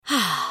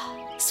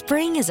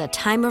Spring is a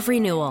time of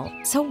renewal,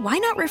 so why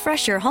not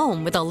refresh your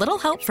home with a little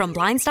help from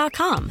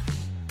Blinds.com?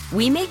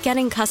 We make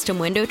getting custom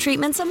window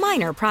treatments a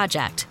minor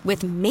project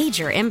with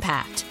major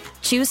impact.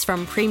 Choose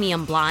from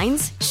premium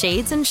blinds,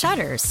 shades, and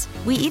shutters.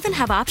 We even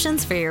have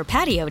options for your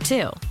patio,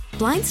 too.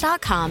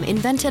 Blinds.com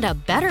invented a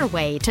better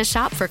way to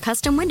shop for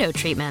custom window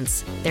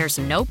treatments. There's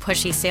no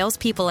pushy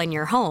salespeople in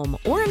your home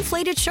or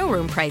inflated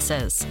showroom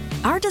prices.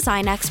 Our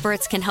design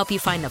experts can help you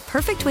find the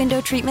perfect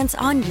window treatments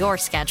on your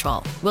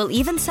schedule. We'll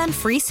even send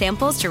free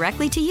samples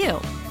directly to you.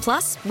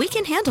 Plus, we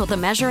can handle the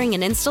measuring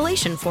and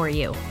installation for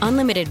you.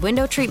 Unlimited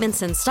window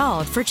treatments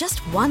installed for just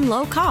one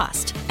low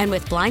cost. And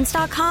with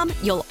Blinds.com,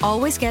 you'll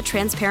always get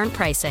transparent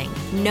pricing.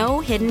 No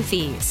hidden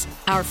fees.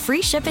 Our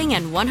free shipping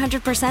and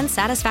 100%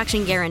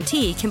 satisfaction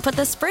guarantee can put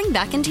the spring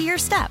back into your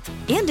step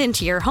and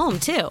into your home,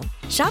 too.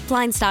 Shop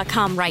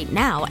Blinds.com right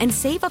now and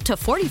save up to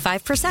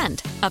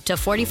 45%. Up to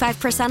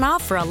 45%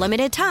 off for a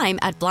limited time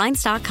at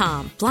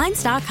Blinds.com.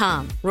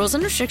 Blinds.com. Rules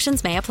and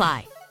restrictions may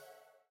apply.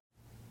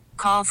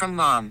 Call from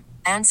mom.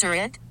 Answer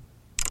it.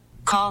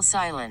 Call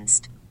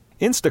silenced.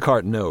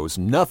 Instacart knows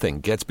nothing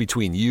gets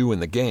between you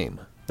and the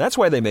game. That's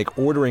why they make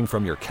ordering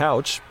from your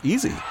couch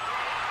easy.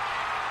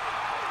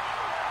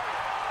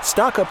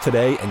 Stock up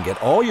today and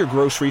get all your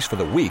groceries for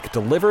the week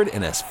delivered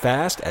in as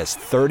fast as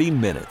 30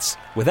 minutes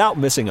without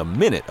missing a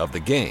minute of the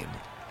game.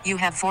 You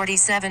have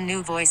 47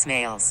 new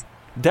voicemails.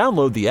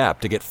 Download the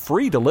app to get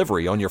free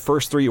delivery on your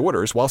first 3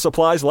 orders while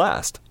supplies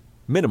last.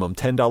 Minimum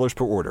 $10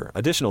 per order.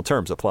 Additional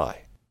terms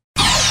apply.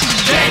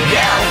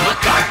 Danielle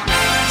McCartan,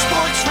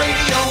 Sports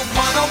Radio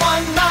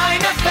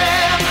 101.9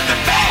 FM, The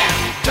Fan,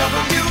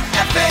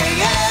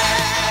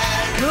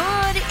 WFAN.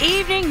 Good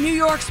evening, New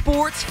York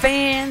sports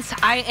fans.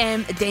 I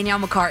am Danielle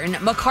McCartan.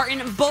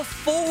 McCartan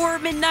before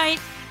midnight.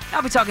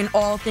 I'll be talking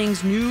all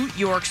things New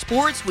York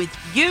sports with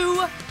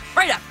you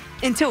right up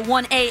until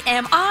 1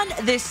 a.m. on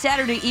this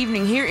Saturday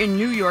evening here in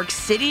New York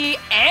City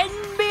and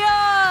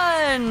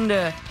beyond.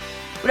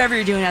 Whatever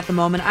you're doing at the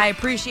moment, I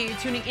appreciate you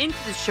tuning into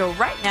the show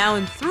right now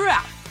and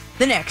throughout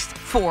the next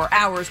 4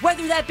 hours,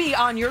 whether that be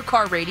on your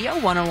car radio,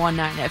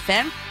 101.9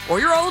 FM, or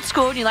you're old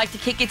school and you like to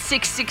kick it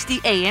 660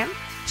 AM,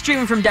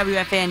 streaming from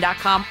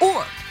WFAN.com,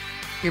 or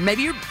you're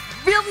real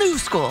new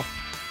school.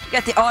 You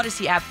got the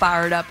Odyssey app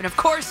fired up, and of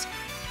course,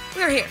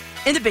 we're here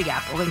in the Big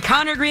Apple, and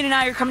Connor Green and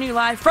I are coming to you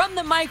live from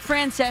the Mike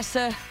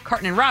Francesa,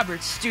 Carton and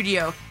Roberts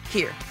studio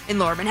here in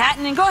Lower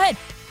Manhattan. And go ahead,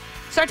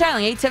 start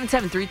dialing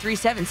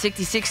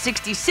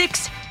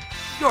 877-337-6666.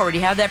 You already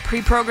have that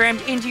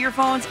pre-programmed into your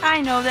phones. I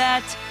know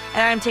that.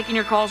 And I'm taking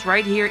your calls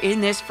right here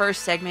in this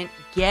first segment.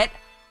 Get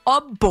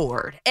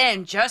aboard.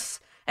 And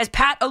just as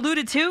Pat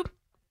alluded to,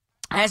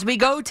 as we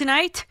go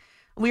tonight,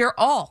 we are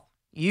all,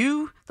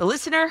 you, the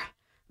listener,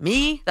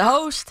 me, the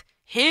host,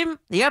 him,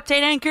 the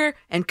update anchor,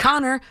 and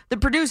Connor, the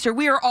producer,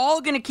 we are all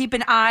going to keep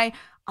an eye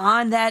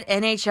on that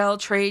NHL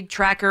trade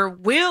tracker.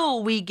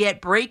 Will we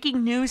get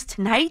breaking news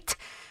tonight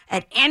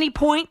at any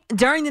point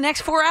during the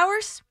next 4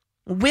 hours?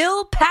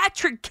 Will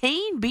Patrick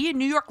Kane be a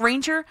New York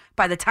Ranger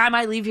by the time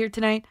I leave here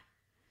tonight?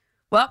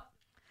 Well,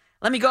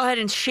 let me go ahead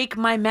and shake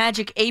my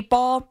magic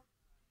 8-ball.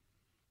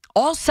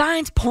 All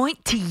signs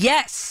point to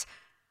yes.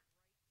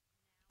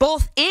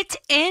 Both it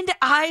and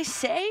I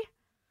say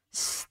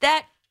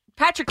that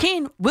Patrick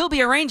Kane will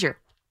be a Ranger.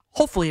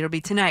 Hopefully it'll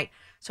be tonight.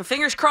 So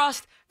fingers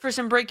crossed for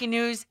some breaking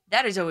news.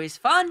 That is always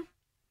fun.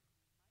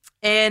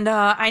 And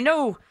I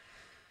know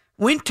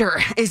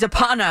winter is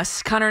upon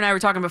us. Connor and I were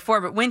talking before,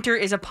 but winter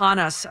is upon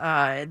us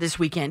this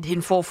weekend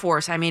in full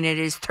force. I mean, it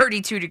is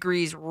 32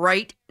 degrees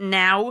right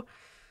now.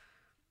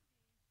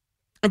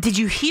 Did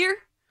you hear?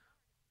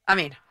 I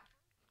mean,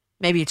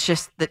 maybe it's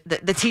just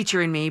the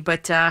teacher in me,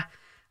 but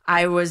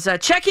I was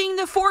checking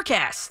the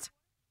forecast,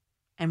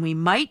 and we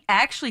might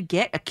actually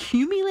get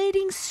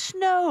accumulating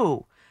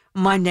snow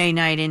Monday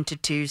night into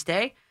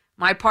Tuesday.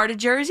 My part of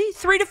Jersey,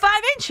 3 to 5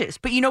 inches.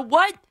 But you know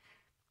what?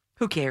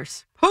 Who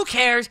cares? Who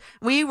cares?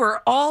 We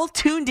were all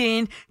tuned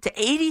in to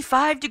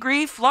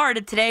 85-degree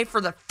Florida today for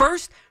the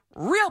first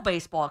real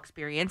baseball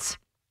experience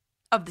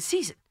of the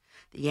season.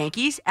 The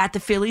Yankees at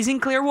the Phillies in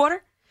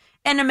Clearwater,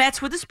 and the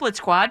Mets with a split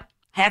squad,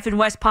 half in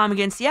West Palm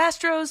against the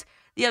Astros,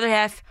 the other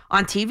half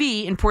on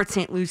TV in Port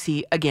St.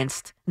 Lucie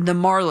against the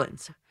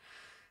Marlins.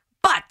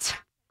 But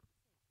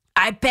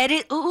I bet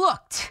it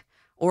looked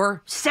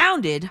or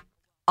sounded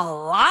a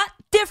lot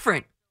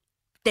different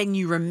than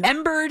you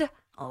remembered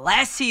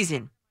last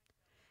season.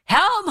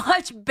 How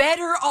much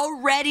better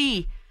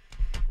already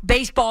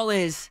baseball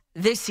is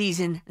this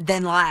season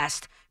than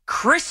last.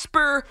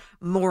 Crisper,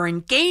 more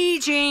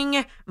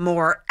engaging,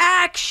 more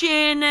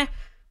action.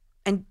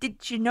 And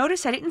did you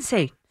notice I didn't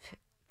say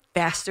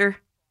faster?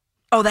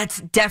 Oh,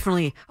 that's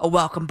definitely a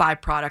welcome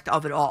byproduct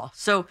of it all.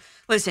 So,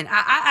 listen,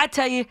 I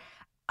tell you,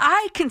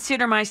 I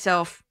consider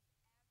myself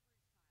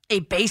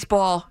a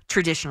baseball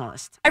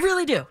traditionalist. I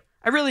really do.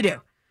 I really do.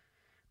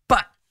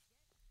 But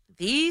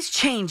these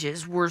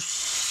changes were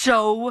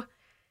so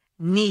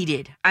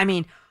needed. I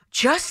mean,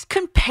 just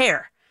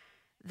compare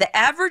the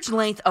average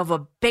length of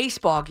a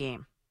baseball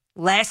game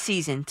last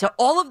season to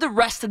all of the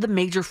rest of the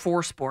major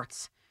 4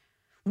 sports.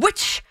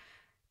 Which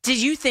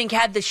did you think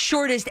had the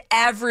shortest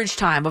average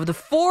time of the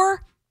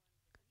 4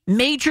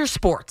 major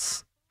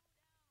sports?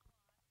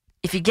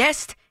 If you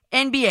guessed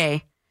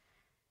NBA,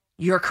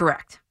 you're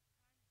correct.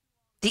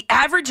 The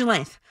average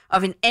length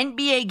of an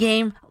NBA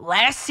game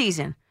last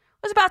season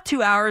was about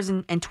 2 hours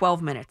and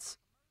 12 minutes.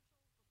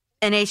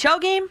 NHL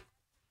game,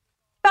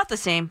 about the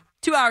same,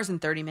 2 hours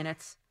and 30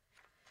 minutes.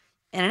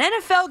 And an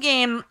NFL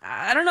game,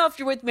 I don't know if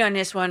you're with me on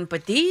this one,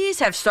 but these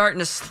have started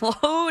to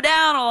slow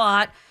down a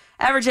lot.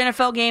 Average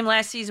NFL game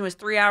last season was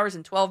 3 hours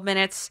and 12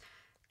 minutes.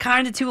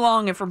 Kind of too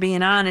long, if we're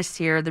being honest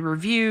here. The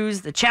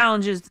reviews, the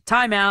challenges, the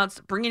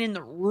timeouts, bringing in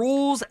the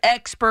rules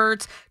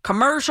experts,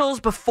 commercials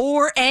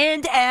before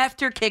and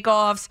after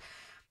kickoffs.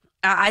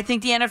 I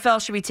think the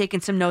NFL should be taking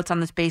some notes on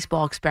this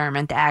baseball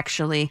experiment,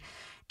 actually.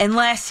 And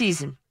last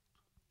season,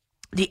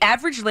 the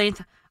average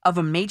length of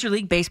a Major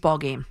League Baseball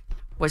game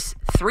was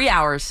 3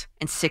 hours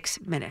and 6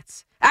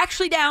 minutes.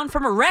 Actually down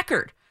from a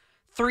record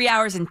 3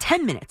 hours and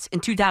 10 minutes in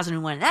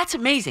 2001. That's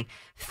amazing.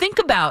 Think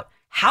about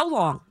how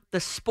long the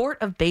sport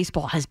of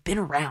baseball has been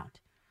around.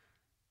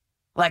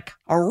 Like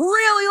a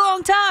really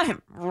long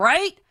time,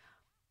 right?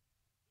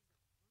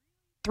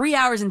 3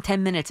 hours and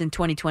 10 minutes in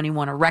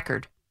 2021, a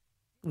record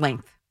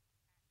length.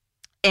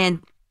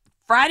 And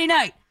Friday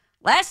night,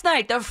 last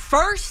night, the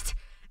first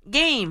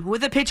game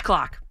with a pitch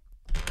clock.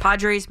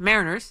 Padres,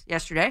 Mariners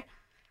yesterday.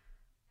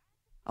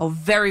 A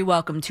very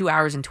welcome 2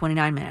 hours and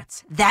 29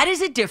 minutes. That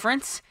is a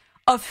difference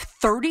of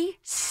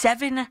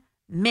 37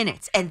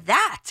 minutes. And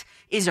that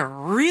is a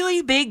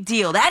really big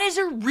deal. That is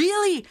a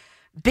really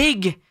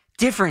big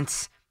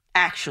difference,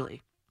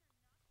 actually.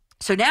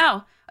 So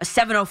now a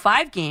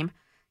 7:05 game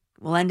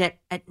will end at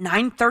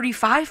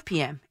 9:35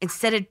 p.m.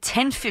 instead of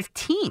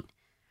 10:15.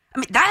 I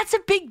mean, that's a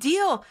big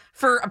deal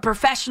for a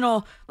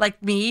professional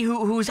like me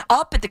who's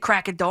up at the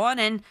crack of dawn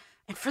and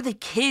for the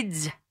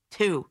kids,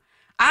 too.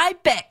 I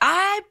bet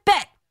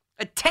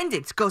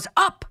attendance goes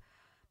up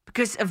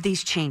because of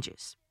these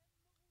changes.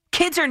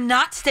 Kids are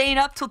not staying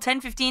up till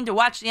 10:15 to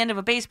watch the end of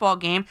a baseball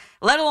game,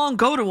 let alone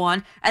go to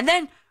one, and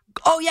then,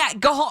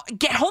 go home,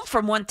 get home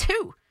from one,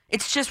 too.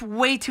 It's just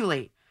way too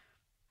late.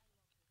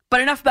 But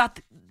enough about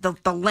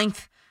the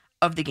length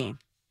of the game,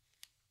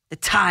 the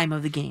time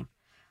of the game.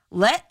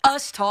 Let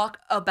us talk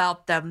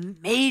about the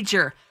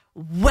major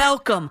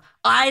welcome.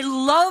 I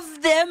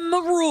love them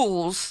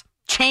rules.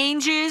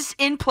 Changes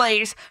in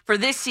place for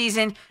this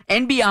season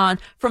and beyond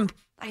from,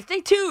 I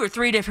think, 2 or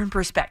 3 different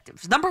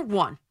perspectives. Number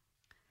 1,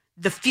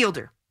 the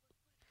fielder.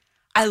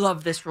 I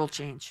love this rule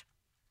change.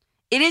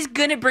 It is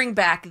going to bring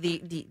back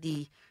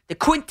the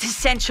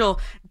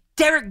quintessential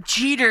Derek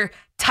Jeter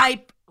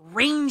type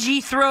rangy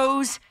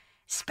throws,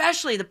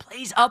 especially the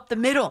plays up the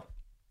middle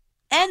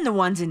and the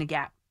ones in the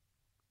gap.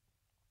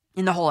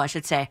 In the hole, I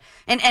should say.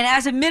 And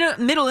as a middle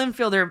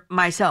infielder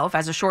myself,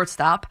 as a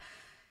shortstop,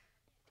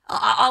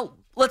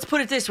 let's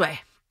put it this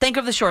way. Think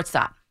of the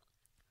shortstop.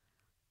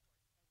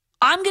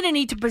 I'm going to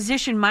need to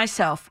position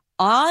myself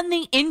on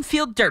the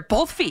infield dirt,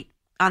 both feet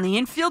on the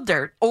infield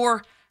dirt,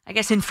 or I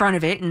guess in front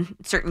of it in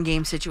certain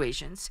game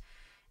situations,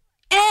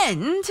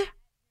 and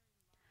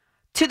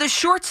to the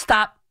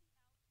shortstop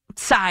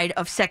side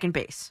of second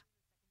base.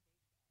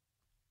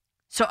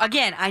 So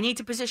again, I need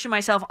to position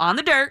myself on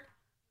the dirt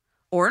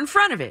or in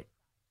front of it,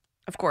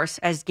 of course,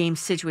 as game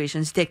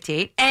situations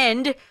dictate,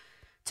 and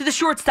to the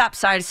shortstop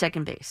side of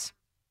second base.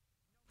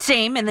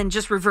 Same, and then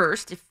just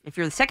reversed if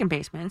you're the second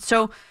baseman.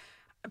 So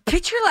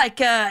picture like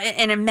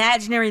an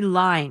imaginary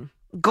line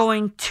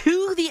going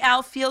to the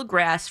outfield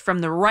grass from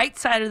the right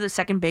side of the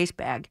second base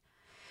bag,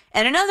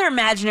 and another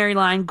imaginary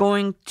line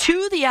going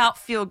to the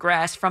outfield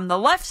grass from the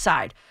left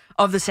side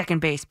of the second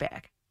base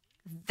bag.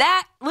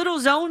 That little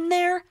zone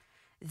there,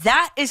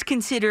 that is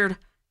considered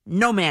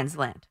no man's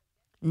land.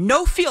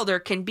 No fielder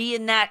can be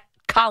in that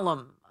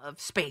column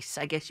of space,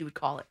 I guess you would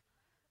call it.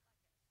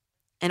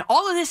 And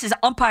all of this is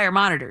umpire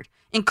monitored,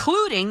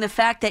 including the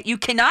fact that you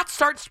cannot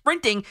start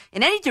sprinting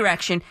in any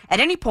direction at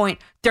any point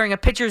during a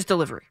pitcher's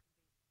delivery.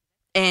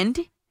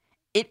 And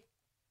it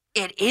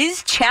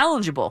is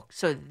challengeable.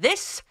 So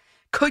this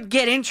could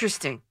get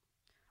interesting.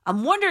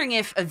 I'm wondering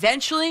if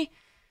eventually,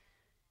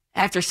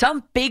 after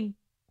some big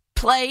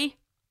play,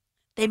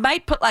 they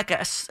might put like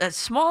a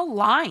small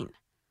line,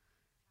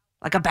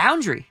 like a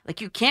boundary.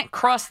 Like you can't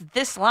cross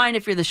this line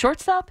if you're the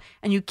shortstop,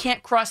 and you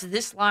can't cross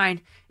this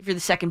line if you're the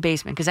second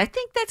baseman. Because I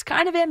think that's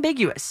kind of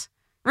ambiguous,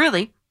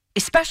 really,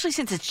 especially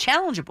since it's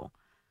challengeable.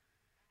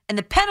 And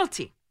the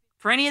penalty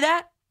for any of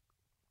that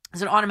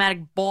is an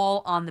automatic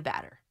ball on the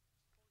batter.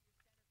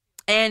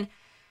 And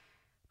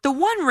the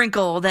one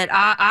wrinkle that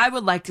I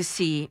would like to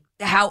see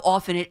how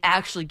often it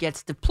actually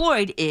gets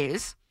deployed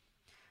is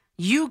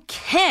you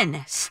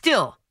can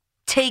still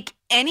take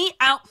any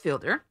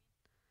outfielder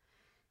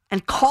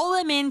and call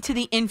them into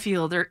the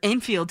infield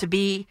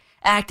to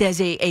act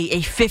as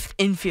a fifth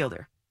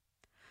infielder.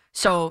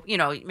 So,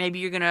 maybe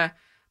you're going to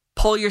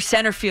pull your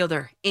center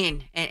fielder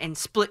in and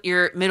split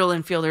your middle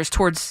infielders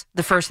towards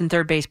the first and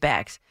third base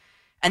bags.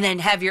 And then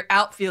have your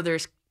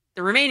outfielders,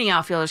 the remaining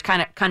outfielders,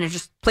 kind of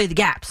just play the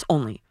gaps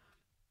only.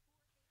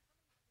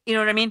 You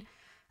know what I mean?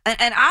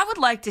 And I would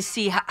like to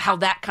see how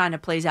that kind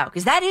of plays out,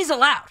 because that is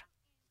allowed.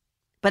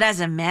 But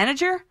as a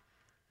manager,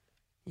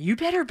 you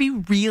better be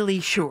really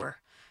sure,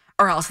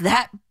 or else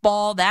that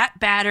ball, that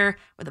batter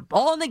with the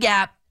ball in the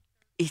gap,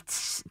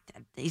 he's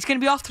going to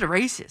be off to the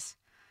races.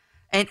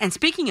 And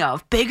speaking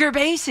of bigger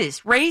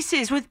bases,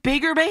 races with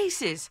bigger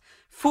bases,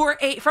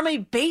 from a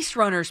base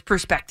runner's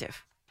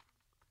perspective,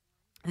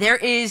 there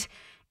is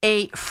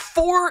a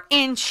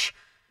 4-inch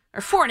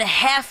or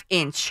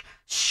 4.5-inch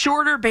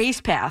shorter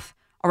base path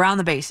around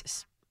the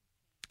bases,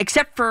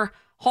 except for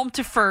home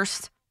to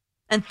first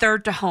and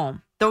third to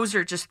home. Those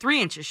are just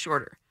 3 inches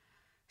shorter.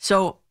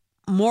 So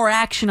more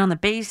action on the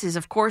bases,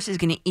 of course, is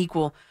going to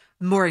equal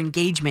more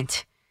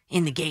engagement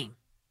in the game.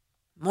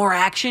 More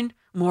action,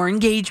 more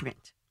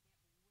engagement.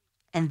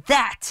 And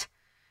that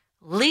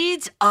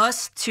leads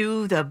us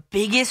to the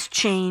biggest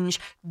change,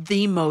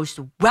 the most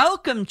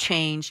welcome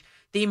change,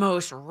 the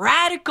most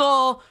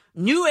radical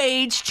new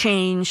age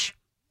change,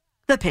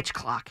 the pitch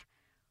clock.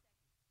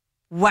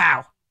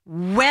 Wow.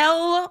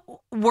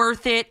 Well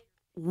worth it.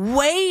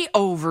 Way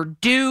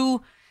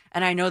overdue.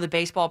 And I know the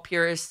baseball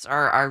purists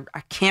are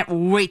I can't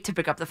wait to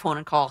pick up the phone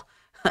and call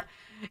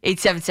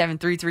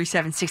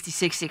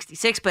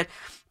 877-337-6666. But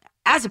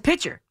as a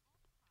pitcher,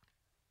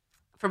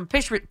 from a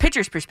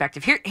pitcher's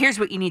perspective, here's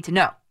what you need to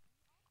know.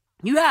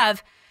 You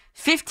have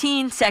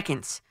 15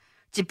 seconds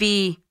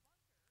to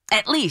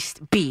at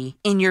least be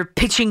in your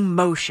pitching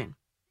motion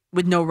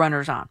with no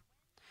runners on.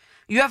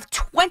 You have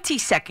 20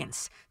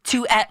 seconds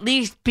to at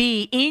least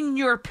be in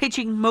your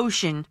pitching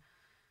motion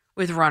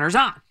with runners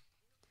on.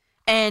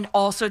 And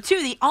also,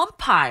 too, the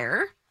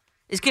umpire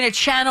is going to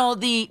channel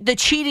the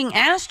cheating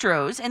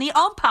Astros, and the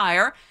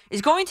umpire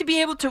is going to be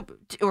able to,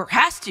 or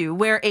has to,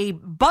 wear a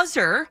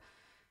buzzer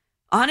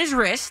on his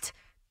wrist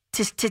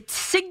to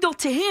signal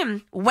to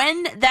him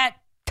when that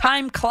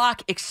time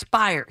clock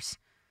expires,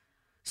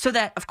 so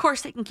that, of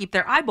course, they can keep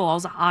their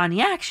eyeballs on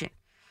the action.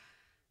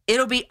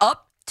 It'll be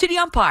up to the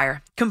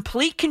umpire,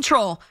 complete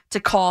control, to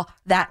call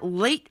that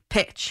late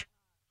pitch.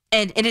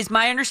 And it is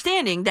my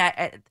understanding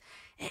that,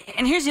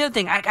 and here's the other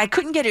thing, I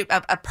couldn't get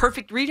a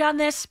perfect read on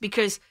this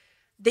because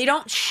they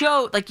don't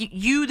show, like the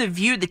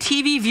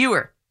TV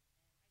viewer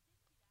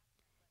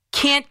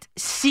can't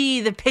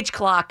see the pitch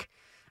clock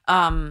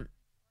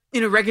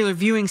in a regular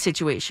viewing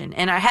situation.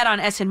 And I had on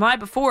SNY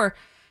before,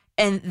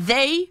 and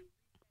they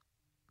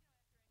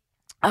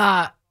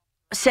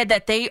said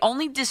that they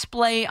only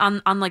display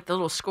on like the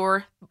little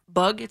score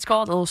bug, it's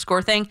called, the little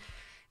score thing.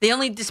 They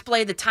only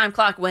display the time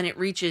clock when it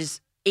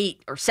reaches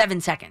 8 or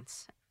 7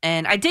 seconds.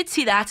 And I did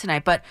see that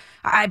tonight, but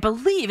I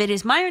believe it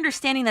is my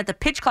understanding that the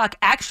pitch clock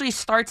actually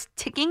starts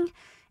ticking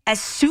as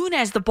soon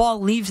as the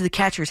ball leaves the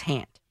catcher's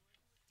hand.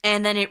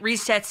 And then it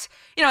resets,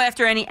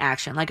 after any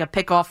action, like a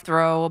pickoff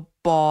throw, a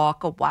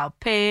balk, a wild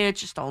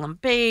pitch, a stolen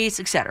base,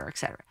 et cetera, et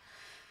cetera.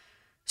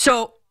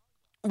 So,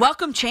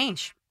 welcome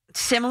change.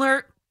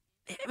 Similar,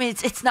 I mean,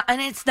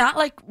 it's not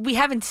like we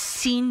haven't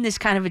seen this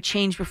kind of a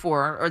change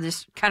before, or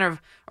this kind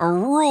of a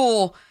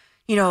rule,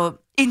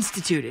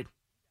 instituted.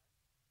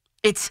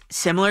 It's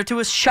similar to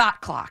a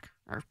shot clock,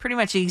 or pretty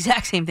much the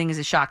exact same thing as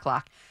a shot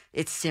clock.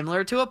 It's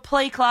similar to a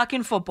play clock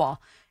in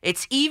football.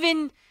 It's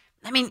even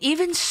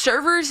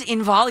servers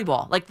in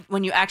volleyball, like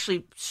when you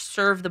actually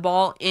serve the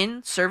ball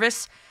in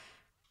service,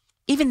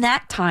 even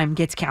that time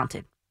gets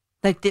counted.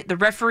 Like the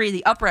referee,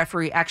 the up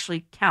referee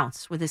actually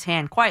counts with his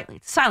hand quietly.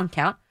 It's a silent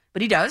count,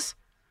 but he does.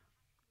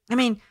 I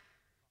mean,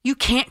 you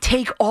can't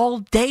take all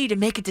day to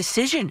make a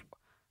decision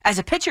as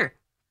a pitcher.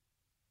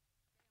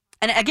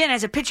 And again,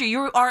 as a pitcher,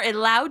 you are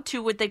allowed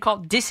to what they call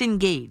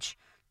disengage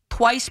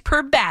twice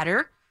per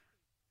batter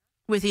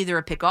with either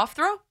a pickoff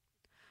throw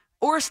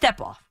or a step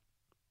off.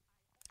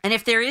 And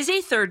if there is a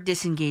third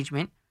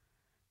disengagement,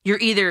 you're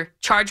either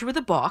charged with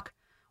a balk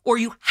or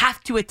you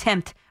have to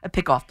attempt a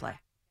pickoff play.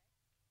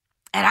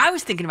 And I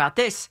was thinking about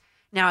this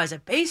now as a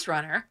base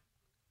runner.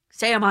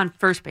 Say I'm on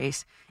first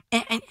base,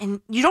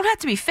 and you don't have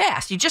to be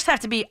fast. You just have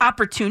to be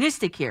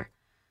opportunistic here.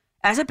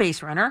 As a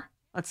base runner,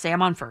 let's say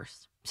I'm on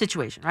first.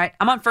 Situation, right?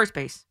 I'm on first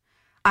base.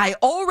 I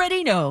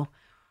already know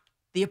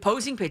the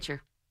opposing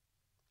pitcher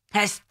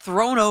has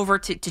thrown over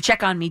to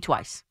check on me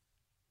twice.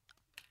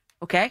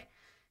 Okay?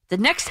 The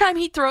next time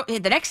he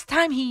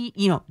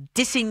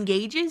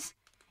disengages,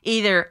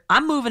 either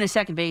I'm moving to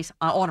second base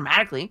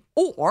automatically,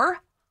 or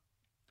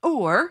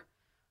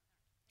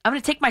I'm going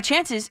to take my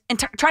chances and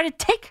try to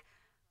take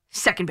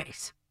second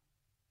base.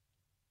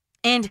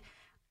 And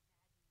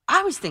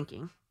I was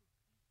thinking,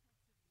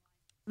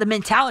 the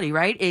mentality,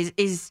 right,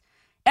 is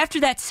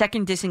after that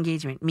second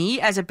disengagement, me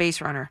as a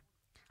base runner,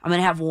 I'm going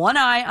to have one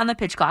eye on the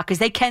pitch clock because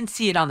they can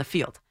see it on the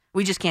field.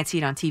 We just can't see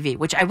it on TV,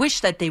 which I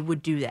wish that they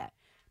would do that.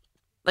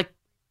 Like,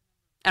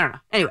 I don't know.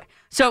 Anyway,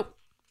 so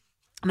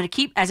I'm going to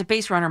keep, as a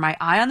base runner, my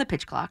eye on the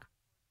pitch clock.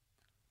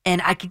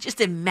 And I could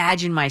just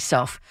imagine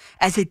myself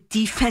as a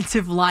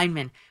defensive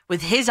lineman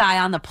with his eye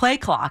on the play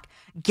clock,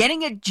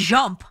 getting a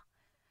jump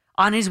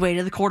on his way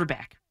to the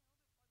quarterback.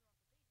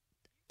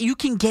 You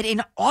can get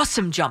an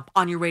awesome jump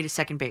on your way to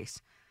second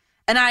base.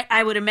 And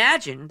I would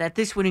imagine that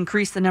this would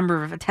increase the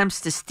number of attempts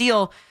to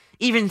steal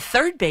even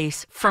third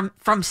base from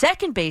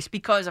second base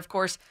because, of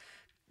course,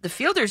 the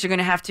fielders are going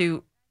to have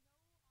to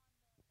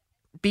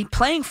be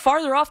playing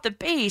farther off the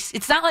base.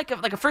 It's not like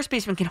a first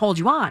baseman can hold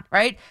you on,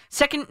 right?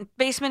 Second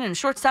baseman and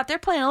shortstop, they're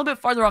playing a little bit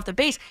farther off the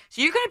base,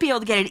 so you're going to be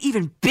able to get an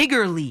even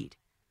bigger lead.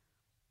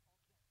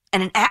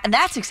 And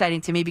that's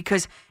exciting to me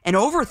because an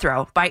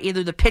overthrow by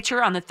either the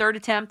pitcher on the third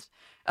attempt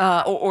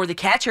or the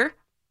catcher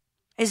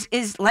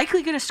is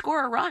likely going to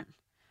score a run.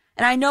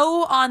 And I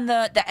know on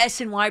the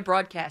SNY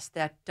broadcast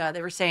that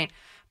they were saying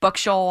Buck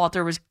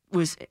Showalter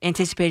was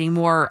anticipating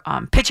more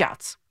pitch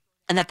outs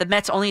and that the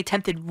Mets only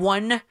attempted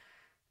one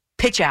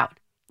pitch out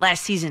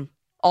last season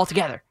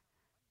altogether.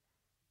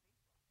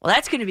 Well,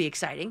 that's going to be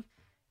exciting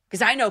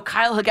because I know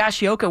Kyle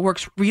Higashioka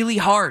works really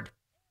hard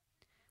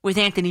with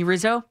Anthony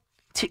Rizzo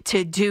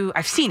to do.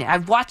 I've seen it.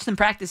 I've watched them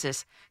practice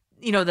this.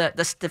 You know,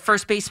 the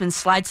first baseman's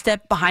slide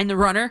step behind the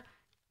runner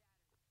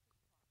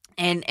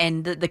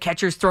and the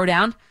catcher's throw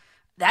down.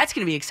 That's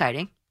going to be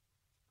exciting.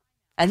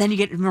 And then you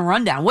get a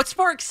rundown. What's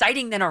more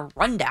exciting than a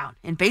rundown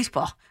in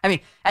baseball? I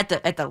mean, at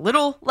the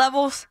little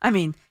levels, I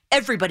mean,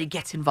 everybody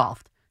gets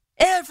involved.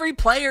 Every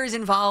player is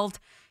involved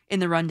in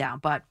the rundown.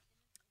 But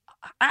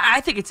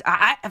I think it's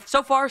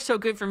so far so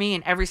good for me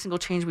in every single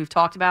change we've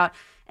talked about.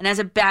 And as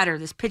a batter,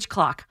 this pitch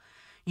clock,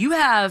 you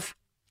have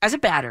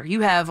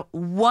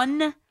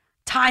one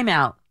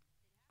timeout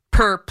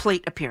per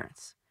plate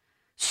appearance.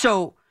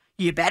 So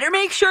you better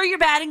make sure your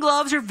batting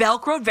gloves are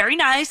Velcroed very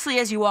nicely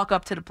as you walk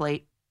up to the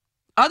plate.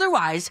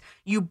 Otherwise,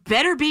 you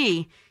better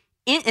be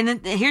in. And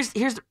then here's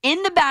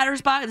in the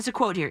batter's box. There's a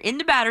quote here. In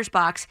the batter's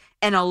box,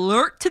 an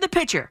alert to the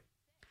pitcher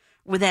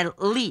with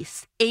at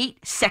least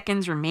 8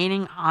 seconds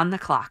remaining on the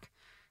clock.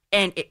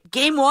 And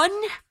game one,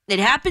 it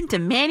happened to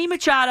Manny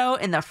Machado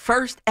in the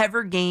first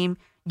ever game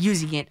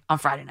using it on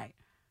Friday night.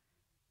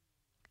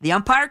 The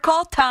umpire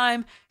called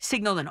time,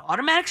 signaled an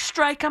automatic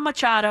strike on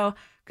Machado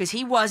because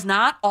he was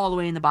not all the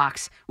way in the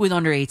box with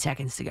under 8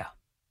 seconds to go.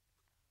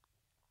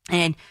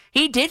 And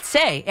he did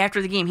say,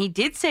 after the game,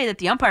 that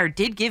the umpire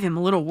did give him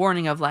a little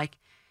warning of like,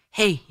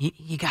 hey,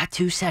 you got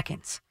 2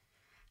 seconds.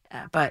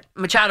 But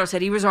Machado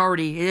said it was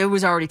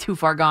already too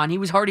far gone. He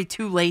was already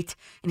too late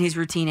in his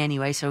routine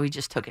anyway, so he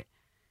just took it.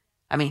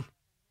 I mean,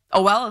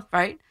 oh well,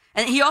 right?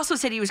 And he also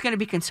said he was going to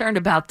be concerned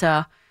about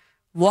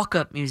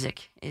walk-up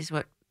music, is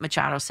what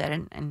Machado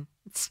said. And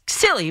it's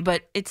silly,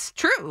 but it's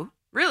true,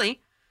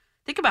 really.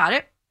 Think about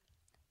it.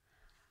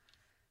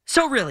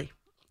 So really,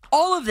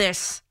 all of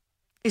this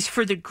is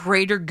for the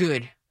greater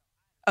good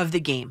of the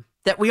game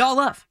that we all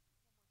love.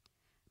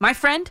 My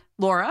friend,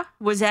 Laura,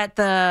 was at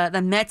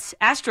the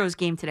Mets-Astros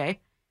game today,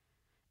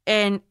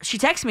 and she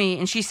texted me,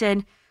 and she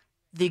said,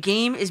 the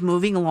game is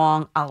moving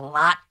along a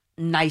lot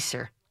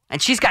nicer.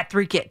 And she's got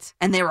 3 kids,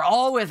 and they were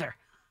all with her.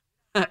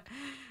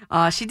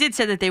 She did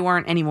say that they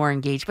weren't any more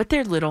engaged, but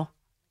they're little.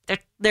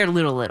 They're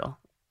little.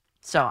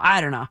 So,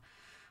 I don't know.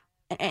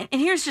 And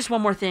here's just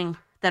one more thing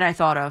that I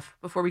thought of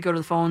before we go to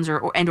the phones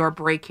or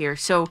break here.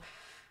 So,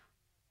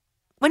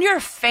 when you're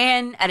a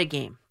fan at a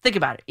game, think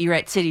about it. You're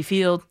at Citi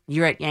Field.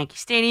 You're at Yankee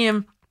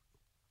Stadium.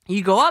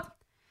 You go up.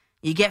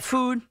 You get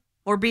food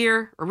or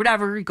beer or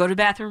whatever. You go to the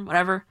bathroom,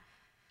 whatever.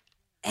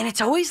 And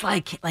it's always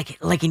like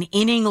an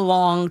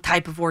inning-long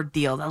type of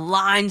ordeal. The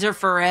lines are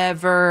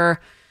forever.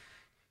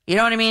 You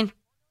know what I mean?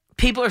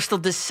 People are still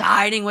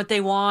deciding what they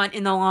want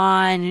in the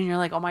line. And you're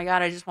like, oh, my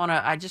God, I just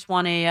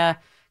want a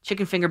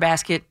chicken finger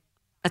basket.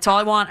 That's all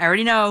I want. I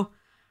already know.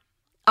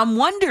 I'm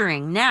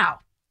wondering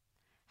now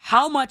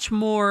how much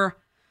more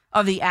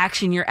of the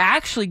action you're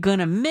actually going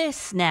to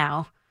miss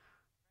now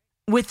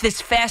with this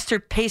faster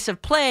pace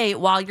of play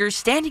while you're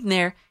standing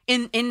there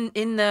in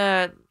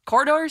the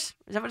corridors.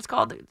 Is that what it's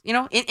called? You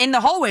know, in the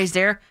hallways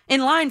there,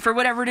 in line for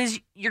whatever it is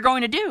you're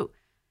going to do.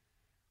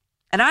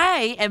 And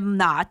I am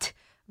not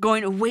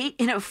going to wait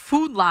in a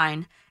food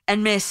line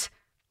and miss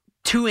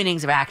 2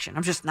 innings of action.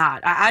 I'm just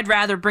not. I'd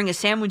rather bring a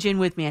sandwich in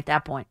with me at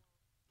that point.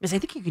 Because I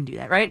think you can do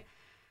that, right?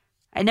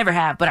 I never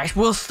have, but I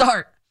will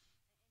start.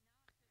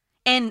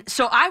 And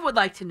so I would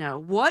like to know,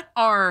 what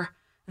are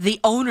the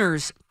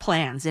owner's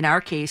plans, in our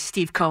case,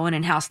 Steve Cohen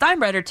and Hal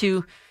Steinbrenner,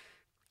 to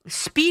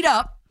speed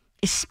up,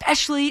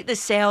 especially the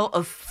sale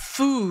of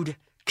food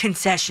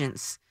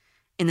concessions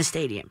in the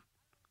stadium?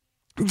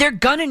 They're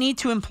going to need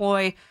to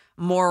employ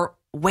more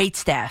wait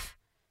staff.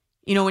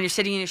 You know, when you're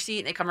sitting in your seat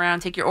and they come around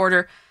and take your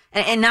order,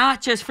 and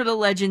not just for the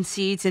legend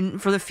seats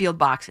and for the field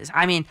boxes.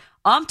 I mean,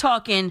 I'm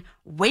talking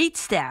wait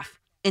staff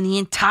in the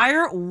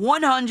entire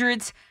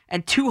 100s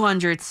and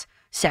 200s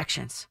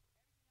sections.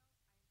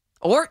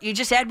 Or you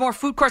just add more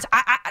food carts.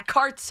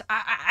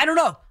 I don't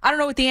know. I don't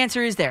know what the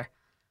answer is there.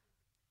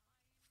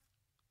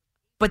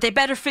 But they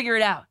better figure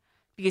it out,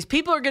 because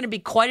people are going to be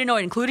quite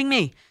annoyed, including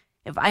me,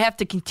 if I have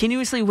to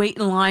continuously wait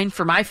in line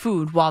for my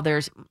food while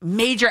there's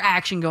major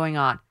action going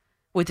on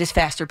with this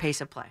faster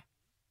pace of play.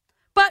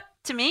 But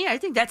to me, I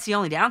think that's the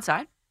only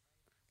downside.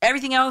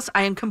 Everything else,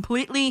 I am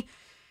completely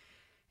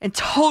and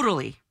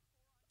totally,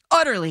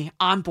 utterly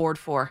on board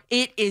for.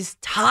 It is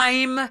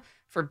time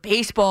for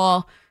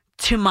baseball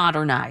to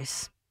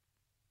modernize.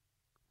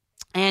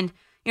 And,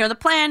 the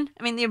plan,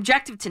 the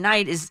objective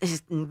tonight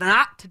is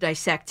not to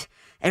dissect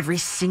every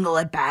single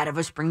at-bat of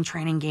a spring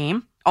training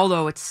game,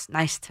 although it's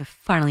nice to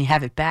finally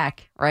have it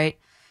back, right?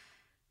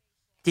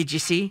 Did you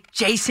see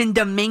Jason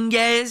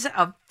Dominguez,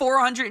 a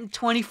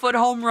 420-foot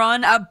home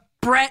run, a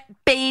Brett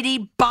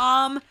Beatty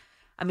bomb?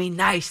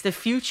 Nice. The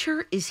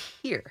future is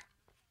here.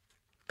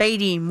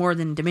 Beatty more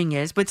than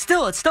Dominguez, but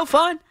still, it's still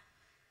fun.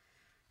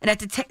 And at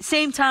the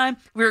same time,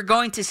 we're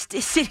going to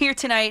sit here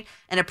tonight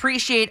and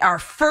appreciate our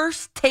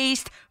first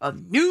taste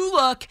of new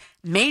look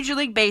Major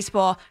League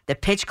Baseball, the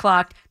pitch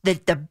clock,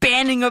 the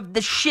banning of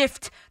the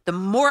shift, the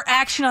more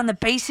action on the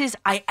bases.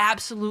 I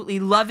absolutely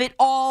love it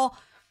all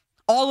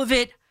of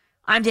it.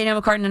 I'm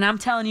Danielle McCartan, and I'm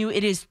telling you,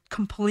 it is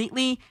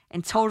completely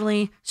and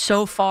totally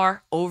so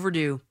far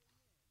overdue.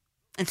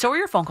 And so are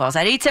your phone calls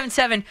at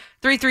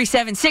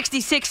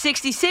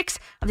 877-337-6666.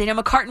 I'm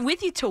Danielle McCartan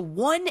with you till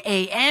 1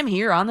 a.m.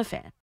 here on The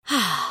Fan.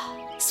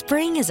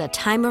 Spring is a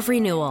time of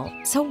renewal,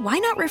 so why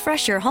not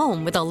refresh your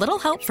home with a little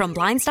help from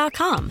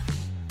Blinds.com?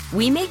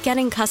 We make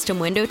getting custom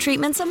window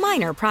treatments a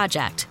minor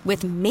project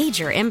with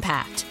major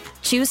impact.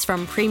 Choose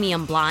from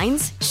premium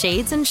blinds,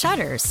 shades, and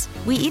shutters.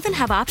 We even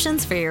have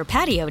options for your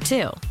patio,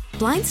 too.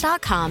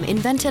 Blinds.com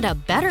invented a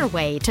better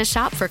way to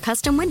shop for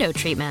custom window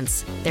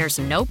treatments. There's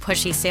no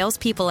pushy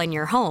salespeople in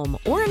your home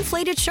or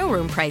inflated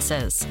showroom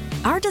prices.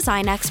 Our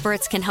design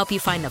experts can help you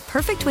find the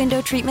perfect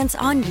window treatments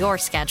on your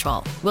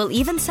schedule. We'll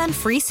even send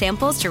free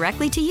samples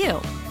directly to you.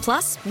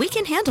 Plus, we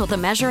can handle the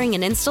measuring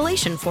and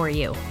installation for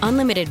you.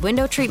 Unlimited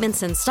window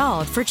treatments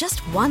installed for just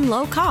one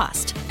low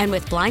cost. And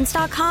with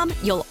Blinds.com,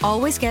 you'll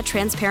always get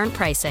transparent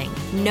pricing.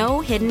 No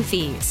hidden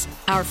fees.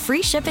 Our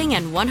free shipping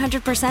and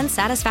 100%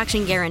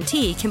 satisfaction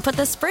guarantee can put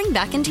the spring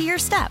back into your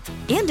step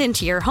and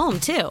into your home,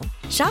 too.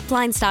 Shop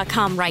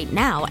Blinds.com right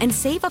now and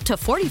save up to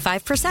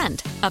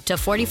 45%. Up to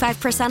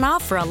 45%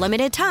 off for a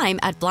limited time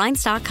at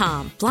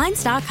Blinds.com.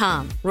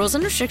 Blinds.com. Rules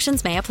and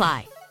restrictions may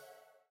apply.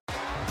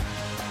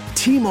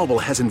 T-Mobile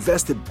has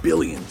invested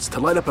billions to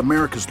light up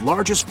America's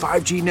largest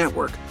 5G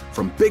network,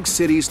 from big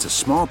cities to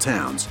small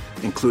towns,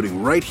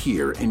 including right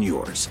here in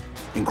yours.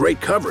 And great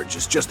coverage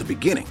is just the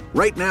beginning.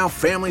 Right now,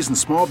 families and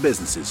small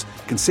businesses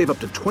can save up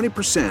to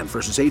 20%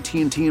 versus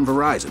AT&T and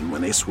Verizon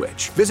when they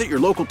switch. Visit your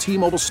local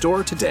T-Mobile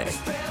store today.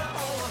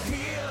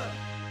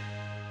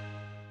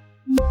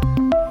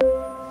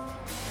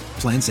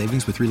 Plan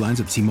savings with 3 lines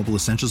of T-Mobile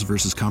Essentials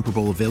versus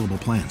comparable available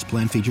plans.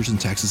 Plan features and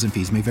taxes and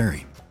fees may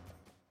vary.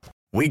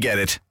 We get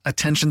it.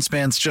 Attention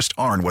spans just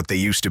aren't what they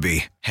used to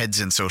be. Heads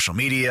in social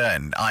media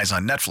and eyes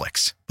on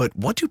Netflix. But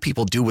what do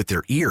people do with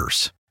their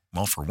ears?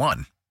 Well, for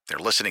one, they're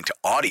listening to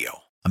audio.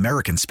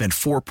 Americans spend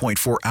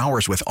 4.4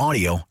 hours with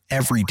audio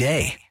every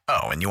day.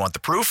 Oh, and you want the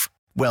proof?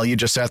 Well, you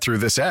just sat through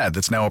this ad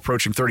that's now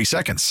approaching 30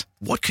 seconds.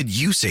 What could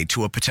you say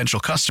to a potential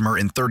customer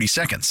in 30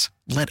 seconds?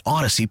 Let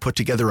Odyssey put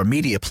together a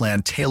media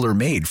plan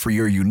tailor-made for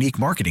your unique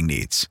marketing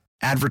needs.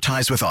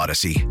 Advertise with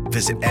Odyssey.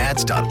 Visit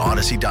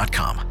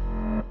ads.odyssey.com.